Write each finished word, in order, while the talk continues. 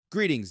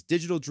Greetings,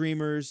 digital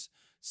dreamers,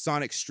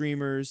 sonic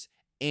streamers,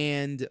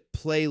 and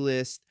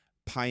playlist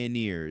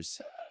pioneers.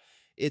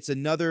 It's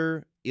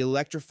another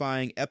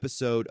electrifying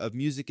episode of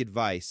Music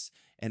Advice,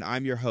 and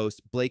I'm your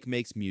host, Blake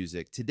Makes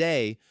Music.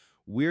 Today,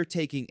 we're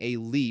taking a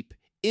leap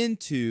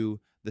into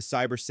the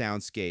cyber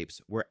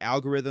soundscapes where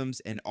algorithms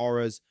and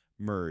auras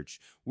merge.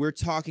 We're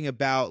talking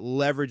about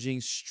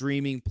leveraging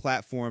streaming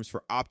platforms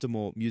for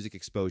optimal music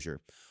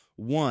exposure.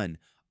 One,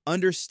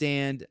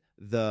 understand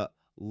the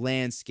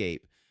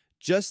landscape.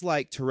 Just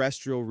like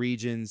terrestrial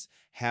regions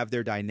have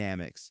their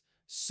dynamics,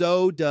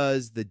 so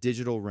does the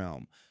digital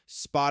realm.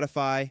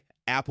 Spotify,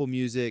 Apple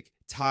Music,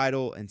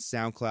 Tidal, and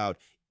SoundCloud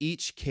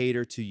each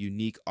cater to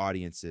unique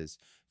audiences.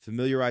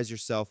 Familiarize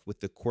yourself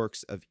with the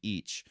quirks of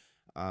each.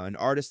 An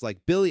artist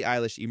like Billie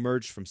Eilish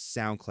emerged from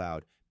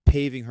SoundCloud,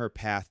 paving her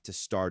path to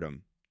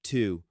stardom.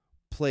 2.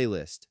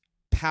 Playlist.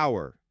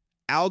 Power.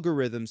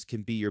 Algorithms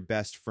can be your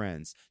best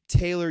friends.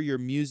 Tailor your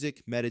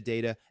music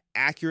metadata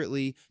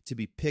accurately to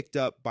be picked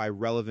up by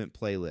relevant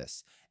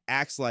playlists.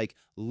 Acts like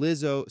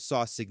Lizzo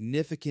saw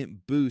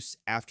significant boosts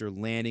after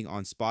landing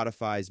on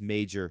Spotify's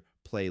major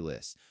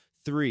playlists.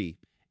 3.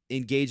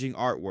 Engaging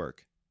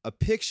artwork. A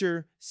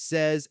picture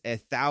says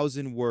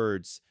 1,000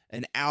 words,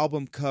 an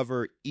album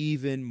cover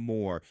even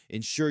more.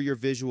 Ensure your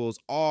visuals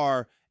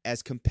are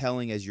as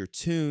compelling as your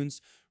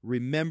tunes.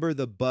 Remember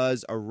the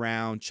buzz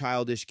around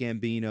Childish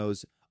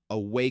Gambino's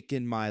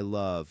Awaken My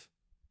Love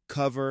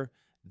cover.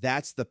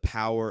 That's the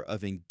power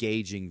of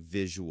engaging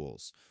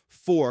visuals.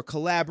 4,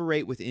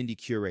 collaborate with indie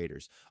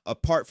curators.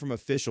 Apart from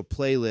official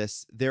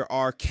playlists, there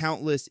are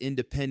countless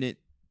independent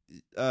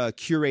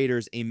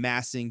curators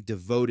amassing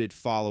devoted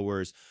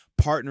followers.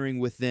 Partnering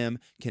with them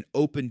can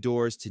open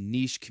doors to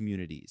niche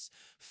communities.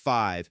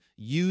 5,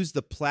 use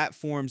the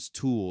platform's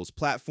tools.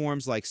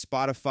 Platforms like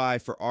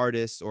Spotify for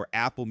artists or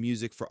Apple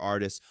Music for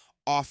artists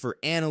offer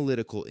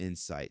analytical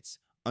insights.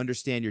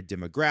 Understand your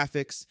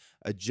demographics,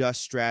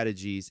 adjust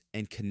strategies,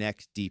 and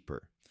connect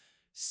deeper.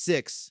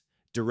 6,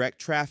 direct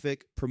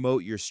traffic.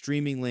 Promote your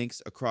streaming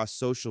links across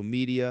social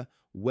media,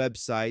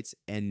 websites,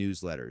 and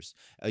newsletters.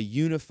 A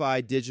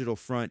unified digital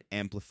front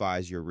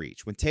amplifies your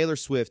reach. When Taylor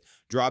Swift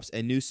drops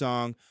a new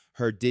song,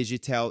 her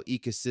digital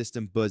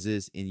ecosystem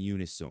buzzes in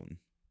unison.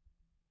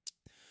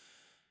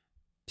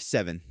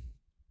 7,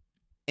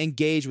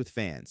 engage with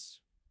fans.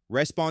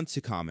 Respond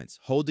to comments,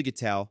 hold the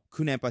guitar,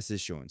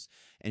 positions,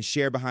 and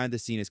share behind the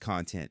scenes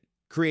content.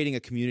 Creating a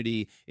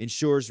community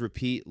ensures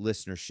repeat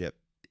listenership.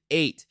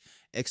 8,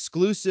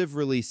 exclusive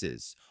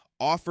releases.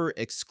 Offer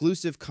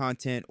exclusive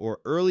content or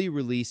early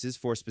releases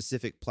for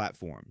specific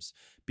platforms.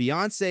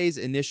 Beyonce's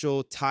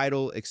initial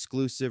Tidal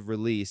exclusive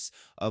release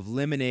of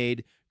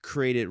Lemonade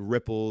created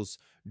ripples,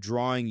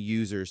 drawing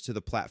users to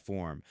the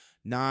platform.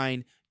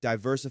 9,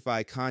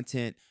 diversify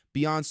content.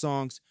 Beyond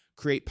songs,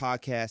 create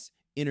podcasts,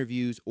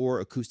 interviews, or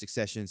acoustic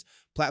sessions.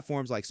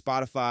 Platforms like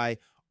Spotify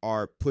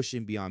are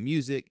pushing beyond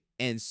music,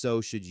 and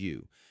so should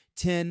you.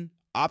 10,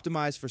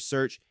 optimize for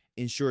search.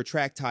 Ensure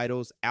track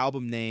titles,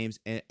 album names,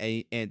 and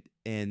the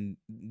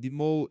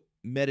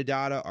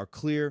metadata are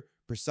clear,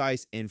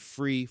 precise, and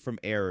free from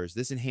errors.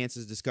 This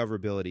enhances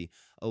discoverability.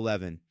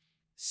 11,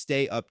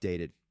 stay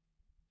updated.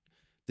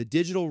 The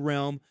digital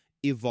realm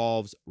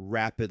evolves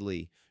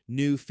rapidly.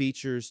 New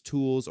features,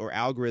 tools, or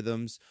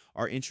algorithms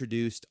are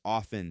introduced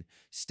often.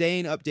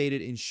 Staying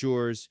updated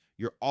ensures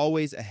you're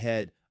always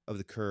ahead of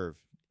the curve.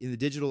 In the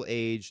digital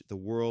age, the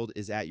world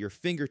is at your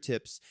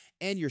fingertips,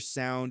 and your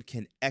sound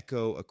can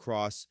echo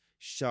across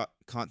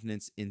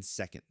continents in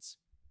seconds.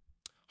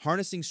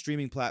 Harnessing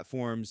streaming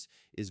platforms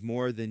is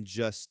more than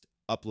just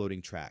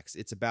uploading tracks.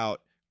 It's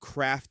about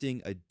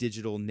crafting a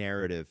digital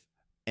narrative,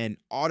 an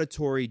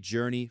auditory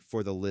journey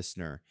for the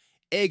listener.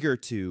 Eager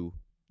to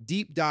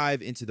deep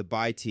dive into the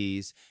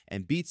ByTees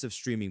and beats of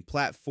streaming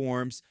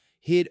platforms,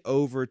 head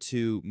over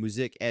to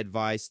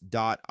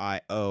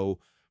musicadvice.io.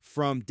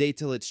 From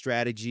data-lit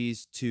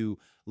strategies to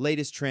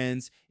latest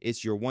trends,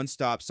 it's your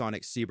one-stop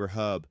Sonic Cyber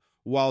hub.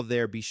 While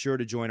there, be sure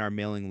to join our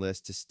mailing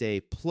list to stay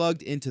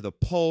plugged into the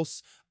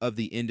pulse of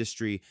the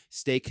industry.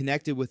 Stay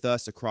connected with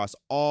us across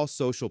all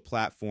social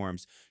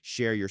platforms.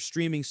 Share your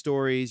streaming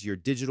stories, your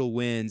digital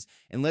wins,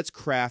 and let's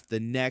craft the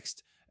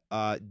next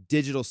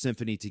digital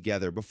symphony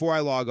together. Before I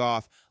log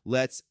off,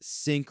 let's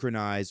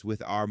synchronize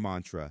with our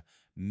mantra: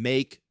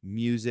 make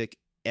music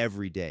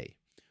every day.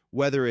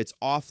 Whether it's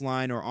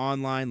offline or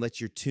online, let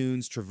your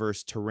tunes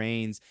traverse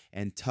terrains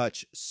and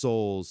touch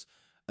souls.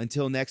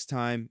 Until next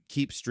time,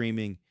 keep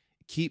streaming,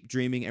 keep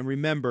dreaming, and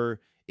remember,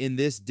 in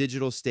this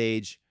digital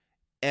stage,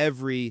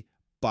 every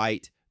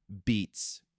byte beats.